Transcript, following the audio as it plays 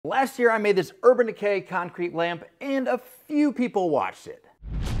Last year I made this urban decay concrete lamp and a few people watched it.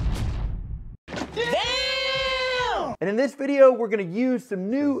 Damn! And in this video we're going to use some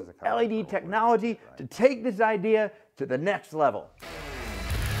new LED technology to take this idea to the next level.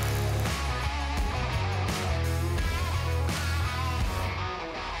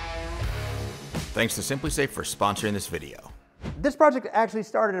 Thanks to SimpliSafe for sponsoring this video. This project actually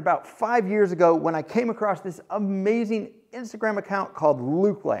started about 5 years ago when I came across this amazing Instagram account called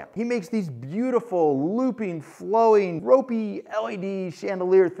Luke Lamp. He makes these beautiful, looping, flowing, ropey LED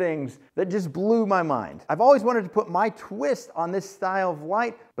chandelier things that just blew my mind. I've always wanted to put my twist on this style of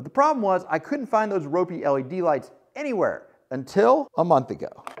light, but the problem was I couldn't find those ropey LED lights anywhere until a month ago.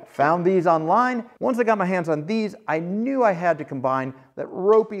 Found these online. Once I got my hands on these, I knew I had to combine that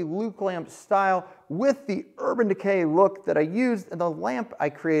ropey Luke Lamp style with the urban decay look that I used in the lamp I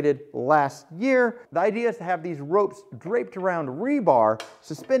created last year. The idea is to have these ropes draped around rebar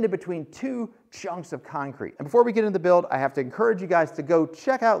suspended between two chunks of concrete. And before we get into the build, I have to encourage you guys to go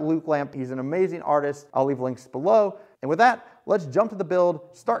check out Luke Lamp. He's an amazing artist. I'll leave links below. And with that, let's jump to the build,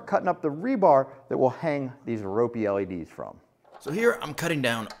 start cutting up the rebar that we'll hang these ropey LEDs from. So here I'm cutting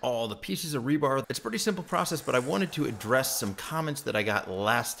down all the pieces of rebar. It's a pretty simple process, but I wanted to address some comments that I got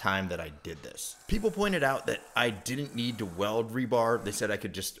last time that I did this. People pointed out that I didn't need to weld rebar. They said I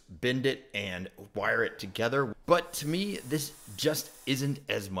could just bend it and wire it together. But to me, this just isn't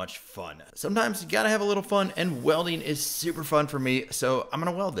as much fun. Sometimes you gotta have a little fun, and welding is super fun for me, so I'm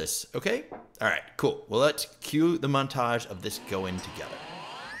gonna weld this, okay? All right, cool. Well, let's cue the montage of this going together.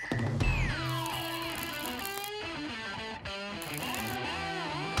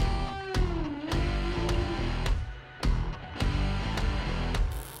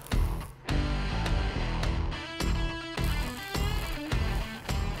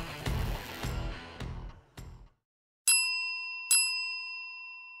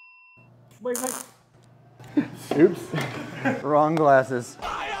 Wait. Oops. Wrong glasses.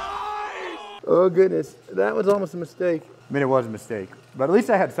 Oh goodness, that was almost a mistake. I mean, it was a mistake, but at least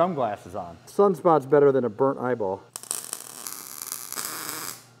I had some glasses on. Sunspot's better than a burnt eyeball.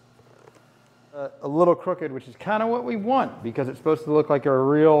 A little crooked, which is kind of what we want because it's supposed to look like a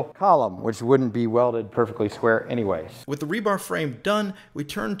real column, which wouldn't be welded perfectly square anyways. With the rebar frame done, we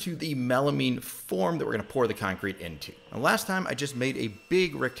turn to the melamine form that we're going to pour the concrete into. Now, last time I just made a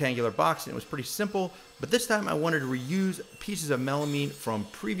big rectangular box and it was pretty simple, but this time I wanted to reuse pieces of melamine from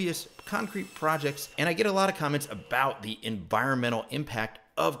previous concrete projects, and I get a lot of comments about the environmental impact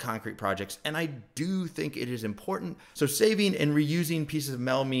of concrete projects, and I do think it is important. So saving and reusing pieces of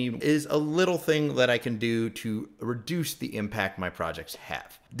melamine is a little thing that I can do to reduce the impact my projects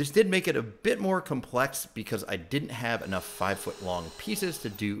have. This did make it a bit more complex because I didn't have enough 5-foot long pieces to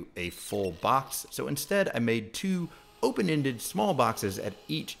do a full box. So instead I made two open-ended small boxes at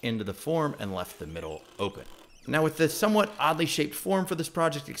each end of the form and left the middle open. Now, with the somewhat oddly shaped form for this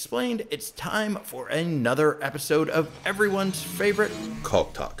project explained, it's time for another episode of everyone's favorite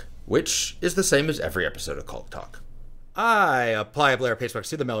Caulk Talk, which is the same as every episode of Caulk Talk. I apply a layer of pastebox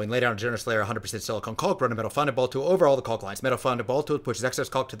to the melamine, lay down a generous layer of 100% silicone caulk, run a metal fondant ball tool over all the caulk lines. Metal fondant ball tool pushes excess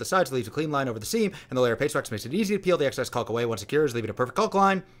caulk to the sides, leaves a clean line over the seam, and the layer of pastebox makes it easy to peel the excess caulk away once it cures, leaving a perfect caulk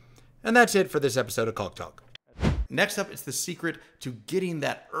line. And that's it for this episode of Caulk Talk. Next up, it's the secret to getting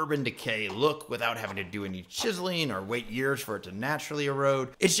that urban decay look without having to do any chiseling or wait years for it to naturally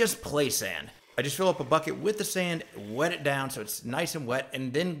erode. It's just play sand. I just fill up a bucket with the sand, wet it down so it's nice and wet,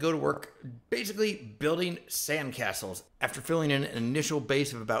 and then go to work basically building sandcastles. After filling in an initial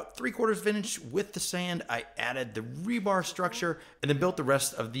base of about 3/4 of an inch with the sand, I added the rebar structure and then built the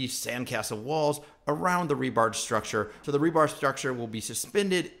rest of the sandcastle walls around the rebar structure. So the rebar structure will be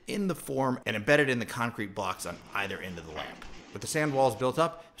suspended in the form and embedded in the concrete blocks on either end of the lamp. With the sand walls built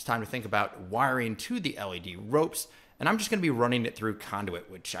up, it's time to think about wiring to the LED ropes. And I'm just going to be running it through conduit,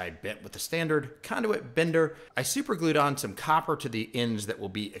 which I bent with the standard conduit bender. I super glued on some copper to the ends that will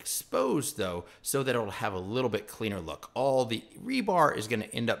be exposed though, so that it'll have a little bit cleaner look. All the rebar is going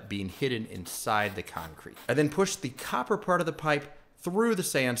to end up being hidden inside the concrete. I then pushed the copper part of the pipe through the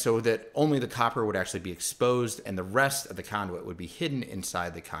sand so that only the copper would actually be exposed and the rest of the conduit would be hidden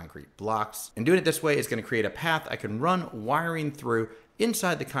inside the concrete blocks. And doing it this way is going to create a path I can run wiring through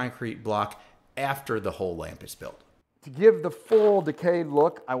inside the concrete block after the whole lamp is built. To give the full decayed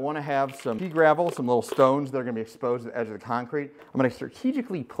look, I want to have some pea gravel, some little stones that are going to be exposed to the edge of the concrete. I'm going to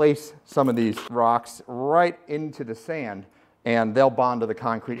strategically place some of these rocks right into the sand, and they'll bond to the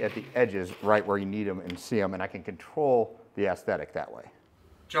concrete at the edges right where you need them and see them, and I can control the aesthetic that way.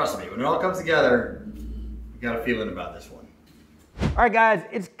 Trust me, when it all comes together, I got a feeling about this one. All right, guys,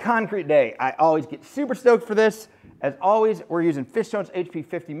 it's concrete day. I always get super stoked for this. As always, we're using Fishtone's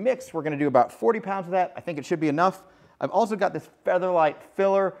HP50 mix. We're gonna do about 40 pounds of that. I think it should be enough. I've also got this Featherlight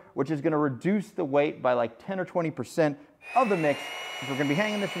filler, which is gonna reduce the weight by like 10 or 20% of the mix. If we're gonna be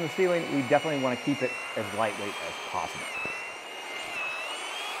hanging this from the ceiling, we definitely wanna keep it as lightweight as possible.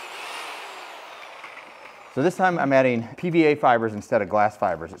 So this time I'm adding PVA fibers instead of glass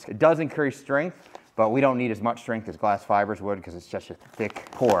fibers. It does increase strength, but we don't need as much strength as glass fibers would because it's just a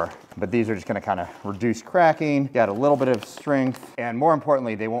thick pour. But these are just gonna kind of reduce cracking, got a little bit of strength, and more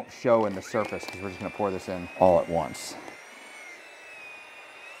importantly, they won't show in the surface because we're just gonna pour this in all at once.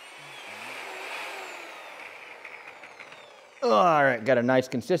 All right, got a nice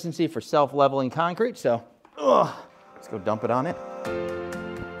consistency for self-leveling concrete, so let's go dump it on it.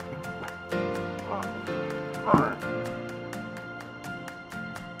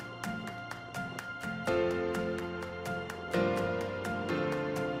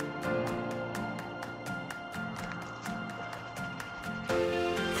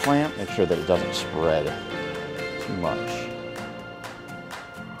 Clamp, make sure that it doesn't spread too much.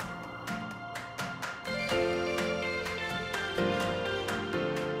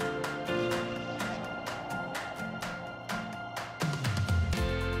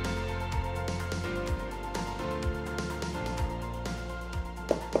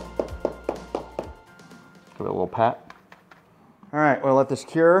 Give it a little pat. All right, we'll let this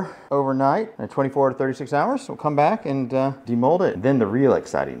cure overnight, 24 to 36 hours. We'll come back and demold it. Then the real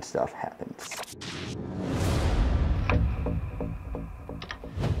exciting stuff happens.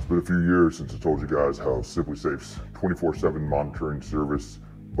 It's been a few years since I told you guys how SimpliSafe's 24/7 monitoring service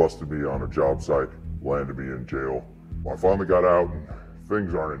busted me on a job site, landed me in jail. Well, I finally got out and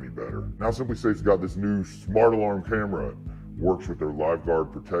things aren't any better. Now SimpliSafe's got this new smart alarm camera. It works with their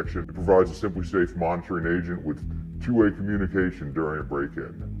LiveGuard protection. It provides a SimpliSafe monitoring agent with two-way communication during a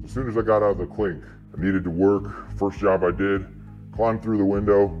break-in. As soon as I got out of the clink, I needed to work. First job I did, climbed through the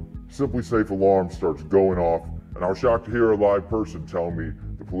window, SimpliSafe alarm starts going off, and I was shocked to hear a live person tell me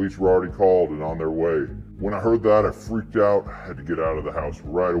the police were already called and on their way. When I heard that, I freaked out, had to get out of the house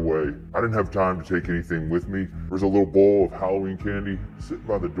right away. I didn't have time to take anything with me. There was a little bowl of Halloween candy sitting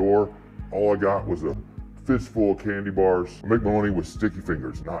by the door. All I got was a fistful of candy bars. I make my money with sticky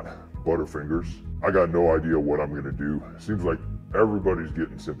fingers, not Butterfingers. I got no idea what I'm gonna do. Seems like everybody's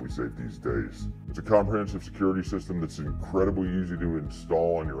getting SimpliSafe these days. It's a comprehensive security system that's incredibly easy to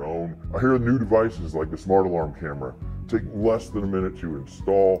install on your own. I hear new devices like the smart alarm camera take less than a minute to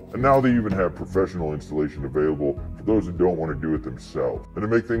install, and now they even have professional installation available for those who don't want to do it themselves. And to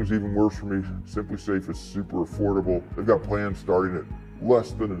make things even worse for me, SimpliSafe is super affordable. They've got plans starting at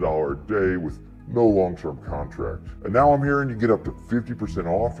less than $1 a day with no long-term contract. And now I'm hearing you get up to 50%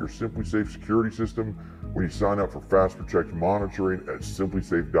 off your SimpliSafe security system when you sign up for Fast Protect monitoring at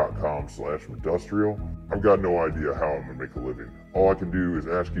simplisafe.com/industrial. I've got no idea how I'm gonna make a living. All I can do is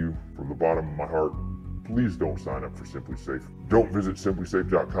ask you from the bottom of my heart, please don't sign up for SimpliSafe. Don't visit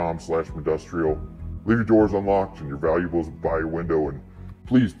simplisafe.com/industrial. Leave your doors unlocked and your valuables by your window, and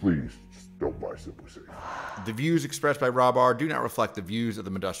please, just don't buy SimpliSafe. The views expressed by Rob R. do not reflect the views of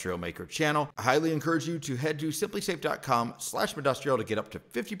the Industrial Maker channel. I highly encourage you to head to simplisafe.com/industrial to get up to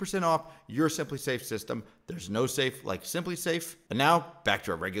 50% off your SimpliSafe system. There's no safe like SimpliSafe. And now, back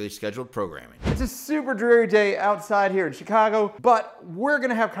to our regularly scheduled programming. It's a super dreary day outside here in Chicago, but we're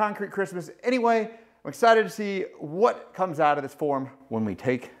gonna have concrete Christmas anyway. I'm excited to see what comes out of this form when we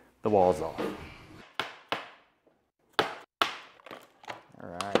take the walls off. All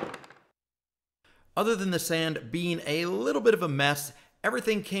right. Other than the sand being a little bit of a mess,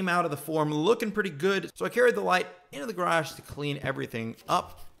 everything came out of the form looking pretty good. So I carried the light into the garage to clean everything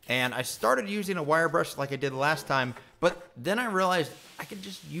up. And I started using a wire brush like I did last time, but then I realized I could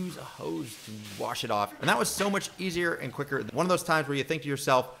just use a hose to wash it off. And that was so much easier and quicker. One of those times where you think to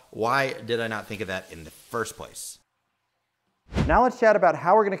yourself, why did I not think of that in the first place? Now let's chat about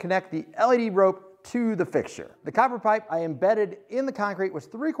how we're gonna connect the LED rope to the fixture. The copper pipe I embedded in the concrete was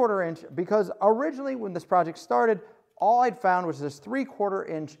 3/4 inch because originally when this project started, all I'd found was this 3/4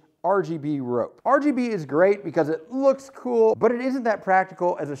 inch RGB rope. RGB is great because it looks cool, but it isn't that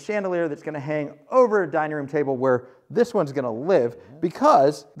practical as a chandelier that's gonna hang over a dining room table where this one's gonna live,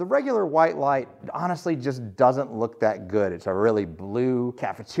 because the regular white light honestly just doesn't look that good. It's a really blue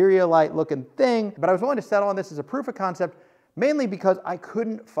cafeteria light looking thing, but I was willing to settle on this as a proof of concept mainly because I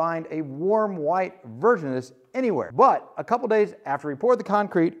couldn't find a warm white version of this anywhere. But a couple days after we poured the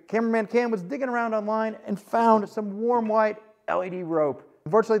concrete, cameraman Cam was digging around online and found some warm white LED rope.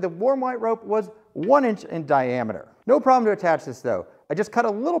 Unfortunately, the warm white rope was 1 inch in diameter. No problem to attach this though. I just cut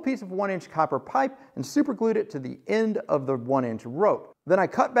a little piece of 1-inch copper pipe and super glued it to the end of the 1-inch rope. Then I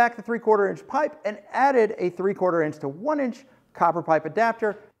cut back the 3/4 inch pipe and added a 3/4 inch to 1-inch copper pipe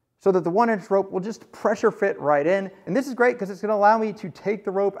adapter so that the 1-inch rope will just pressure fit right in. And this is great because it's going to allow me to take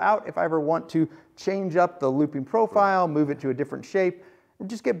the rope out if I ever want to change up the looping profile, move it to a different shape, and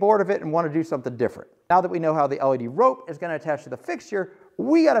just get bored of it and want to do something different. Now that we know how the LED rope is going to attach to the fixture,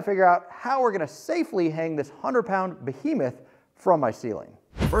 we got to figure out how we're going to safely hang this 100-pound behemoth from my ceiling.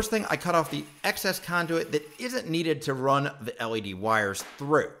 First thing, I cut off the excess conduit that isn't needed to run the LED wires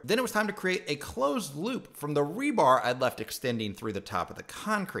through. Then it was time to create a closed loop from the rebar I'd left extending through the top of the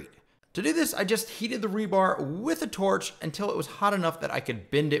concrete. To do this, I just heated the rebar with a torch until it was hot enough that I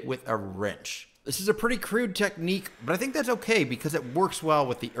could bend it with a wrench. This is a pretty crude technique, but I think that's okay because it works well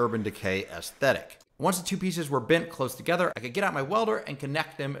with the urban decay aesthetic. Once the two pieces were bent close together, I could get out my welder and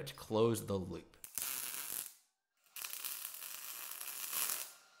connect them to close the loop.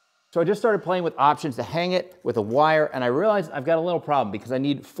 So I just started playing with options to hang it with a wire, and I realized I've got a little problem because I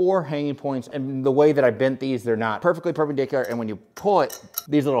need 4 hanging points, and the way that I bent these, they're not perfectly perpendicular, and when you pull it,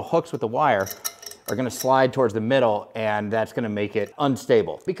 these little hooks with the wire are gonna slide towards the middle, and that's gonna make it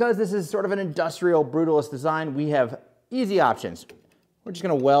unstable. Because this is sort of an industrial brutalist design, we have easy options. We're just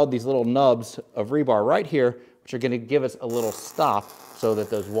gonna weld these little nubs of rebar right here, which are gonna give us a little stop so that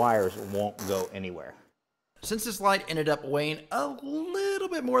those wires won't go anywhere. Since this light ended up weighing a little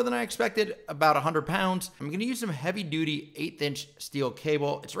bit more than I expected, about 100 pounds, I'm gonna use some heavy duty 1/8" steel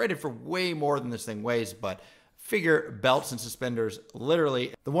cable. It's rated for way more than this thing weighs, but figure belts and suspenders,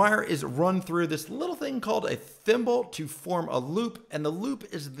 literally. The wire is run through this little thing called a thimble to form a loop, and the loop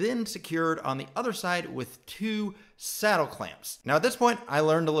is then secured on the other side with 2 saddle clamps. Now at this point, I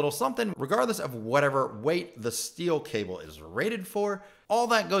learned a little something. Regardless of whatever weight the steel cable is rated for, all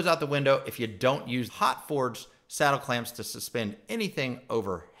that goes out the window if you don't use hot forged saddle clamps to suspend anything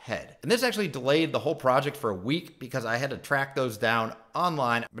overhead. And this actually delayed the whole project for a week because I had to track those down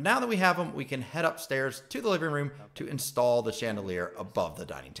online. But now that we have them, we can head upstairs to the living room to install the chandelier above the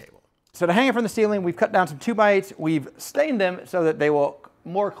dining table. So to hang it from the ceiling, we've cut down some 2x8s. We've stained them so that they will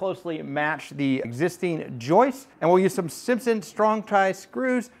more closely match the existing joists. And we'll use some Simpson strong tie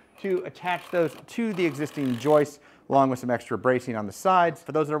screws to attach those to the existing joists, along with some extra bracing on the sides.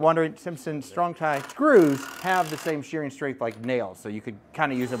 For those that are wondering, Simpson strong tie screws have the same shearing strength like nails, so you could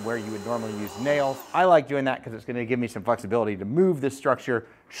kind of use them where you would normally use nails. I like doing that because it's going to give me some flexibility to move this structure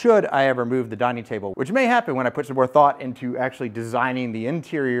should I ever move the dining table, which may happen when I put some more thought into actually designing the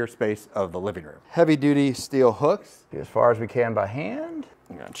interior space of the living room. Heavy duty steel hooks, as far as we can by hand.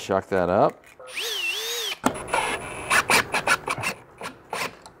 I'm gonna chuck that up.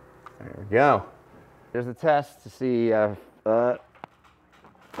 There we go. There's the test to see okay.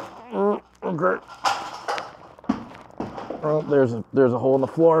 Oh, there's a hole in the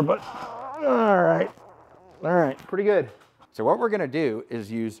floor, but all right, pretty good. So what we're gonna do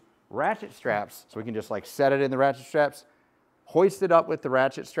is use ratchet straps, so we can just like set it in the ratchet straps, hoist it up with the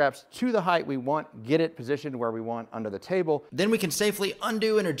ratchet straps to the height we want, get it positioned where we want under the table. Then we can safely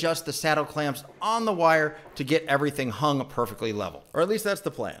undo and adjust the saddle clamps on the wire to get everything hung perfectly level. Or at least that's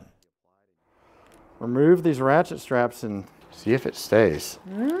the plan. Remove these ratchet straps and see if it stays.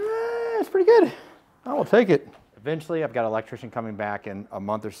 It's pretty good. I will take it. Eventually, I've got an electrician coming back in a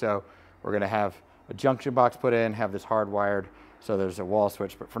month or so. We're gonna have a junction box put in, have this hardwired, so there's a wall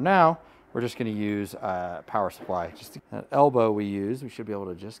switch. But for now, we're just gonna use a power supply. Just that elbow we use, we should be able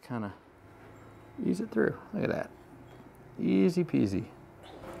to just kind of ease it through. Look at that. Easy peasy.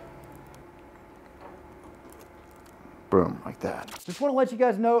 Boom, like that. Just want to let you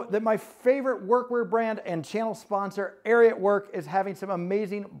guys know that my favorite workwear brand and channel sponsor, Ariat Work, is having some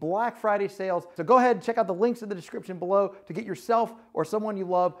amazing Black Friday sales. So go ahead and check out the links in the description below to get yourself or someone you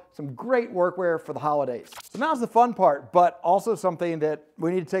love some great workwear for the holidays. So now's the fun part, but also something that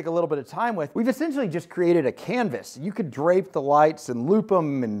we need to take a little bit of time with. We've essentially just created a canvas. You could drape the lights and loop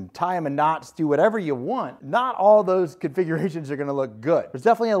them and tie them in knots, do whatever you want. Not all those configurations are gonna look good. There's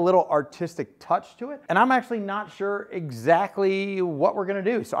definitely a little artistic touch to it, and I'm actually not sure exactly what we're gonna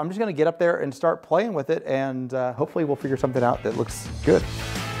do. So I'm just gonna get up there and start playing with it, and hopefully we'll figure something out that looks good.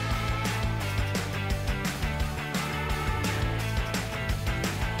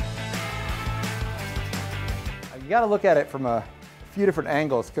 You gotta look at it from a few different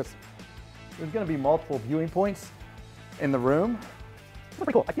angles because there's gonna be multiple viewing points in the room. That's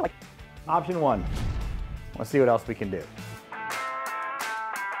pretty cool. I feel like option 1. Let's see what else we can do.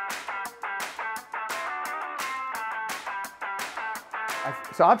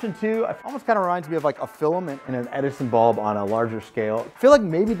 So option 2, almost kind of reminds me of like a filament in an Edison bulb on a larger scale. I feel like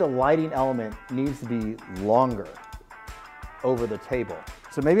maybe the lighting element needs to be longer. over the table.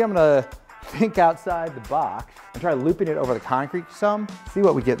 So maybe I'm gonna think outside the box and try looping it over the concrete some, see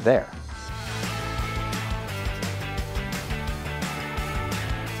what we get there.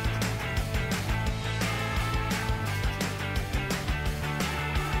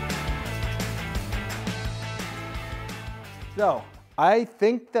 So, I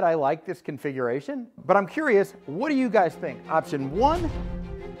think that I like this configuration, but I'm curious, what do you guys think? Option 1,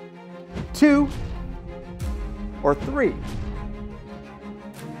 2, or 3?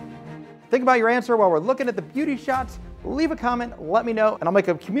 Think about your answer while we're looking at the beauty shots. Leave a comment, let me know, and I'll make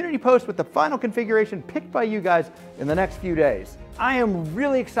a community post with the final configuration picked by you guys in the next few days. I am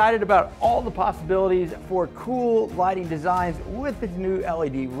really excited about all the possibilities for cool lighting designs with these new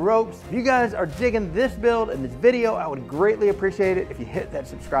LED ropes. If you guys are digging this build and this video, I would greatly appreciate it if you hit that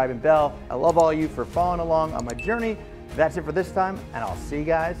subscribe and bell. I love all of you for following along on my journey. That's it for this time, and I'll see you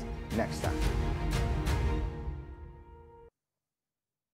guys next time.